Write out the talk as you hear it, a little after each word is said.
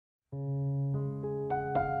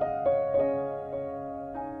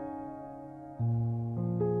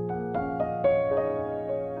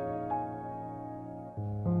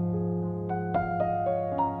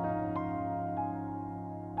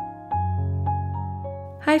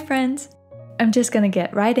Hi friends! I'm just gonna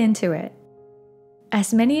get right into it.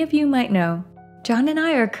 As many of you might know, John and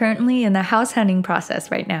I are currently in the house hunting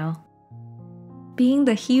process right now. Being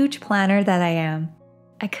the huge planner that I am,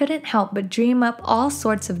 I couldn't help but dream up all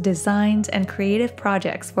sorts of designs and creative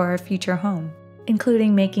projects for our future home,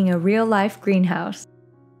 including making a real-life greenhouse.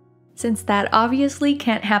 Since that obviously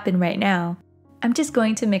can't happen right now, I'm just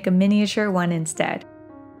going to make a miniature one instead.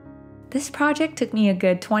 This project took me a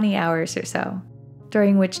good 20 hours or so,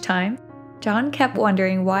 during which time, John kept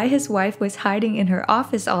wondering why his wife was hiding in her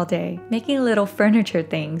office all day, making little furniture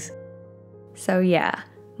things. So yeah,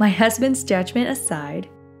 my husband's judgment aside,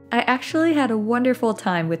 I actually had a wonderful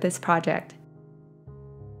time with this project.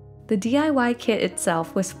 The DIY kit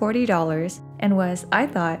itself was $40 and was, I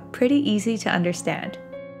thought, pretty easy to understand.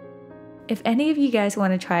 If any of you guys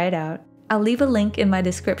want to try it out, I'll leave a link in my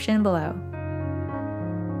description below.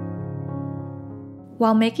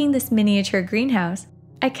 While making this miniature greenhouse,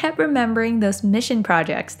 I kept remembering those mission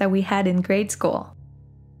projects that we had in grade school.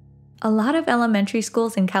 A lot of elementary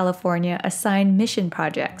schools in California assign mission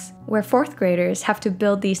projects, where 4th graders have to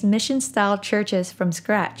build these mission-style churches from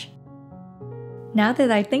scratch. Now that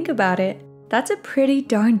I think about it, that's a pretty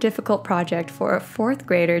darn difficult project for a 4th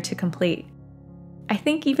grader to complete. I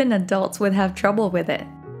think even adults would have trouble with it.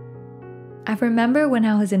 I remember when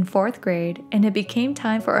I was in 4th grade and it became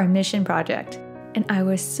time for our mission project, and I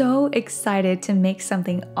was so excited to make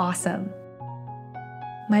something awesome.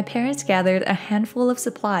 My parents gathered a handful of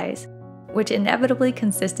supplies, which inevitably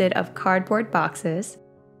consisted of cardboard boxes,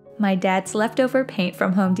 my dad's leftover paint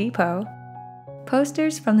from Home Depot,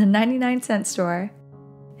 posters from the 99-cent store,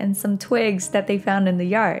 and some twigs that they found in the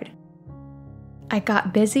yard. I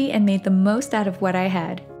got busy and made the most out of what I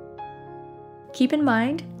had. Keep in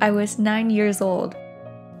mind, I was 9 years old.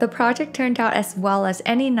 The project turned out as well as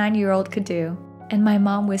any 9-year-old could do, and my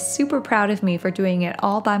mom was super proud of me for doing it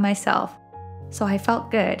all by myself, so I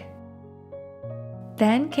felt good.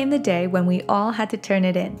 Then came the day when we all had to turn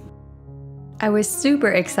it in. I was super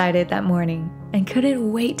excited that morning and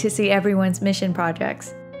couldn't wait to see everyone's mission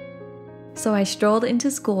projects. So I strolled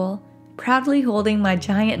into school, proudly holding my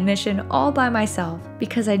giant mission all by myself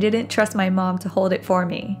because I didn't trust my mom to hold it for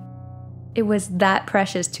me. It was that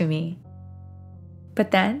precious to me.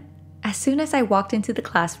 But then, as soon as I walked into the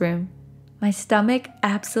classroom, my stomach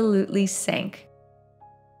absolutely sank.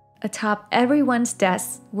 Atop everyone's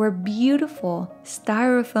desks were beautiful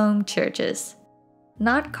styrofoam churches.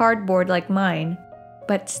 Not cardboard like mine,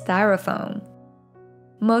 but styrofoam.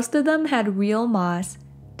 Most of them had real moss,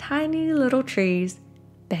 tiny little trees,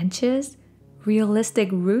 benches, realistic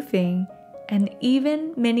roofing, and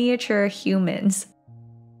even miniature humans.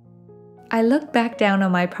 I looked back down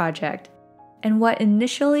on my project, and what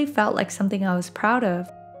initially felt like something I was proud of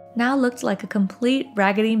now looked like a complete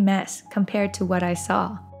raggedy mess compared to what I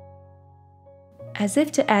saw. As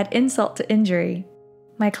if to add insult to injury,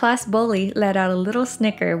 my class bully let out a little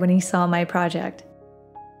snicker when he saw my project.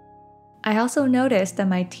 I also noticed that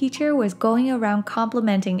my teacher was going around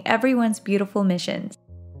complimenting everyone's beautiful missions,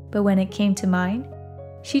 but when it came to mine,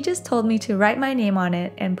 she just told me to write my name on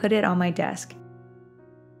it and put it on my desk.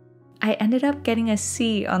 I ended up getting a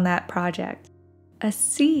C on that project. A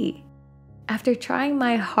C! After trying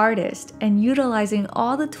my hardest and utilizing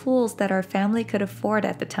all the tools that our family could afford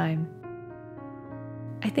at the time.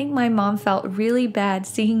 I think my mom felt really bad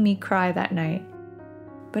seeing me cry that night,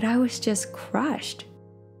 but I was just crushed.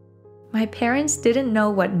 My parents didn't know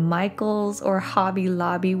what Michaels or Hobby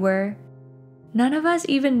Lobby were. None of us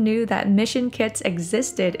even knew that mission kits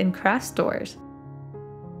existed in craft stores.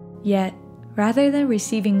 Yet, rather than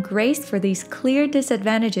receiving grace for these clear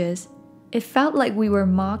disadvantages, it felt like we were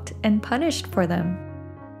mocked and punished for them.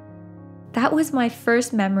 That was my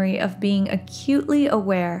first memory of being acutely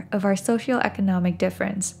aware of our socioeconomic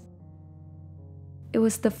difference. It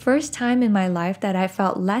was the first time in my life that I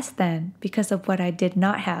felt less than because of what I did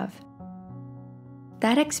not have.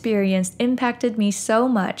 That experience impacted me so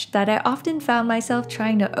much that I often found myself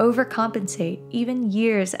trying to overcompensate even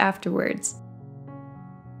years afterwards.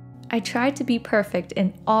 I tried to be perfect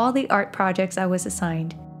in all the art projects I was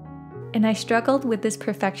assigned, and I struggled with this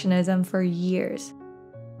perfectionism for years.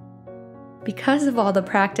 Because of all the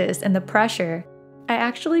practice and the pressure, I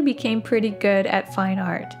actually became pretty good at fine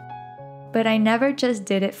art. But I never just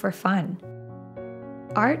did it for fun.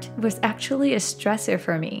 Art was actually a stressor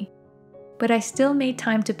for me, but I still made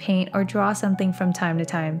time to paint or draw something from time to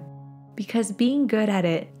time, because being good at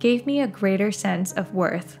it gave me a greater sense of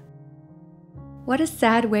worth. What a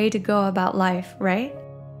sad way to go about life, right?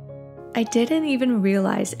 I didn't even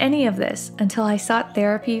realize any of this until I sought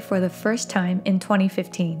therapy for the first time in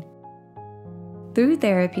 2015. Through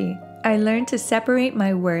therapy, I learned to separate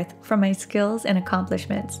my worth from my skills and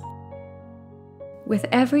accomplishments. With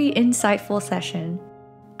every insightful session,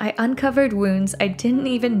 I uncovered wounds I didn't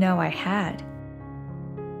even know I had.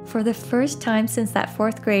 For the first time since that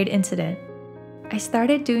 4th grade incident, I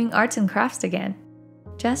started doing arts and crafts again,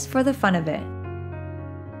 just for the fun of it.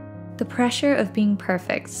 The pressure of being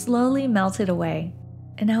perfect slowly melted away,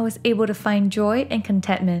 and I was able to find joy and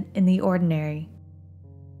contentment in the ordinary.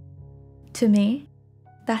 To me,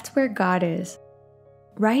 that's where God is,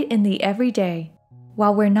 right in the everyday,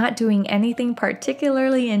 while we're not doing anything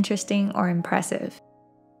particularly interesting or impressive.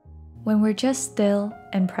 When we're just still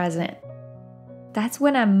and present, that's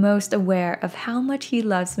when I'm most aware of how much He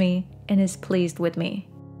loves me and is pleased with me.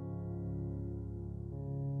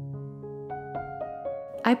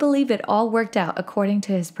 I believe it all worked out according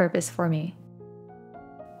to His purpose for me.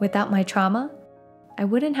 Without my trauma, I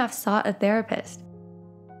wouldn't have sought a therapist.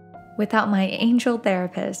 Without my angel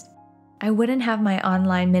therapist, I wouldn't have my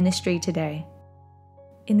online ministry today.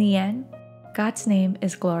 In the end, God's name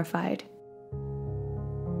is glorified.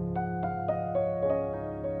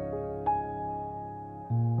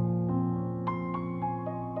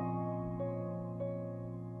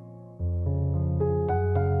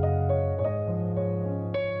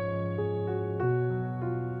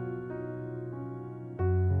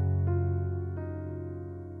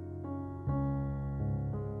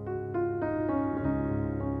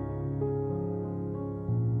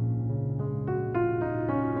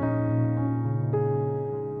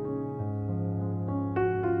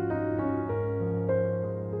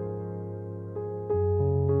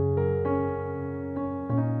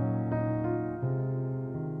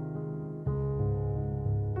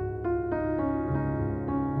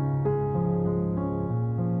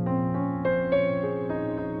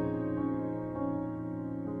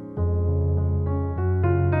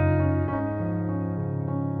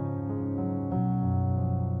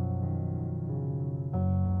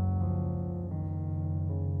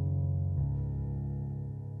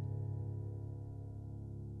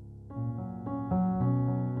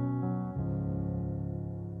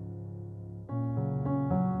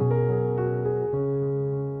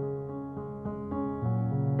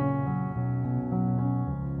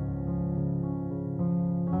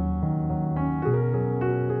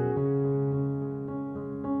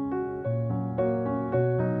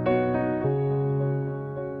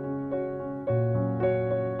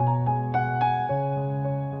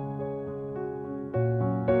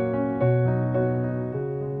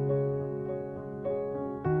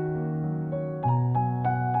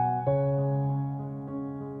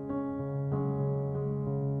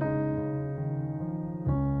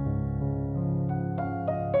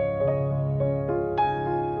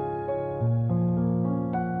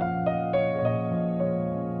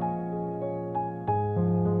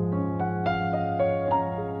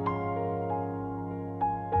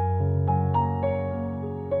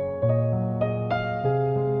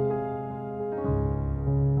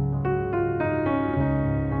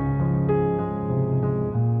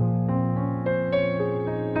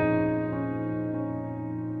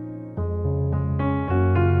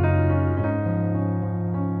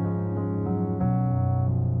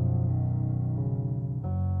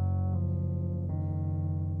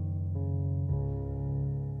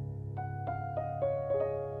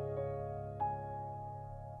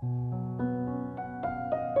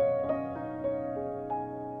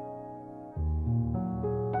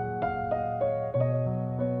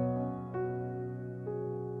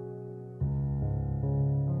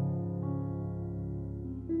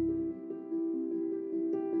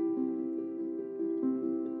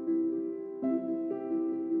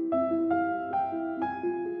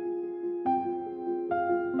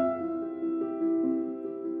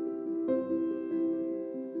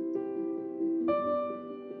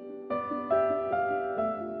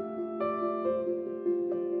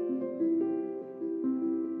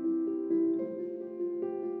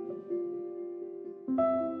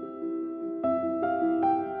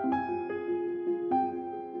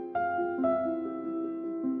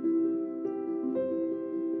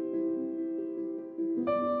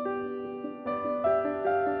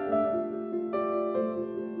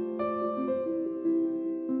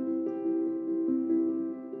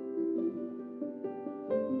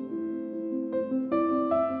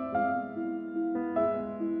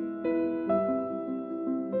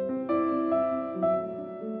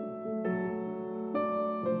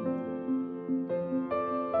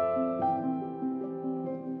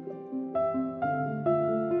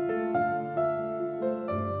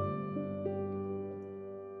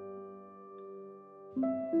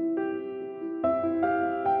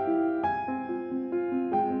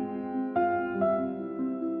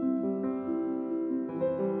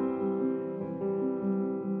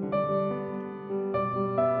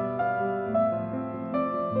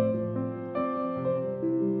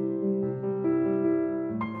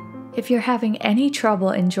 If you're having any trouble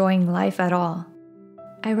enjoying life at all,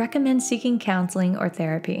 I recommend seeking counseling or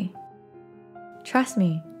therapy. Trust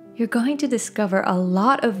me, you're going to discover a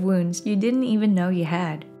lot of wounds you didn't even know you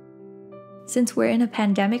had. Since we're in a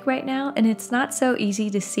pandemic right now and it's not so easy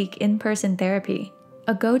to seek in-person therapy,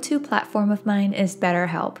 a go-to platform of mine is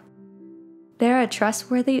BetterHelp. They're a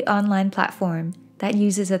trustworthy online platform that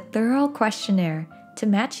uses a thorough questionnaire to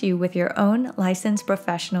match you with your own licensed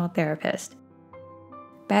professional therapist.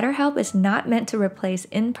 BetterHelp is not meant to replace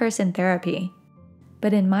in-person therapy,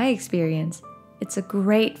 but in my experience, it's a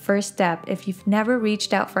great first step if you've never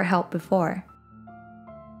reached out for help before.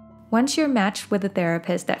 Once you're matched with a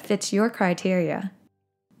therapist that fits your criteria,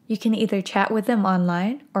 you can either chat with them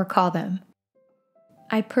online or call them.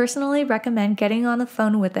 I personally recommend getting on the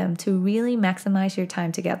phone with them to really maximize your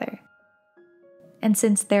time together. And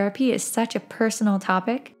since therapy is such a personal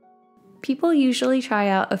topic, people usually try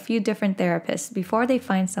out a few different therapists before they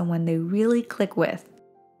find someone they really click with.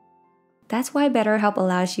 That's why BetterHelp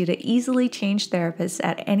allows you to easily change therapists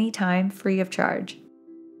at any time free of charge.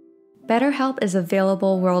 BetterHelp is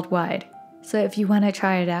available worldwide, so if you want to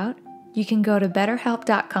try it out, you can go to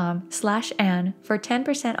betterhelp.com/Anne for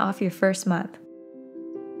 10% off your first month.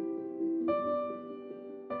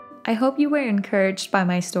 I hope you were encouraged by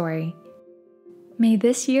my story. May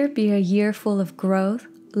this year be a year full of growth,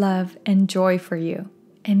 love, and joy for you,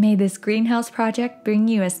 and may this greenhouse project bring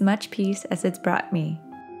you as much peace as it's brought me.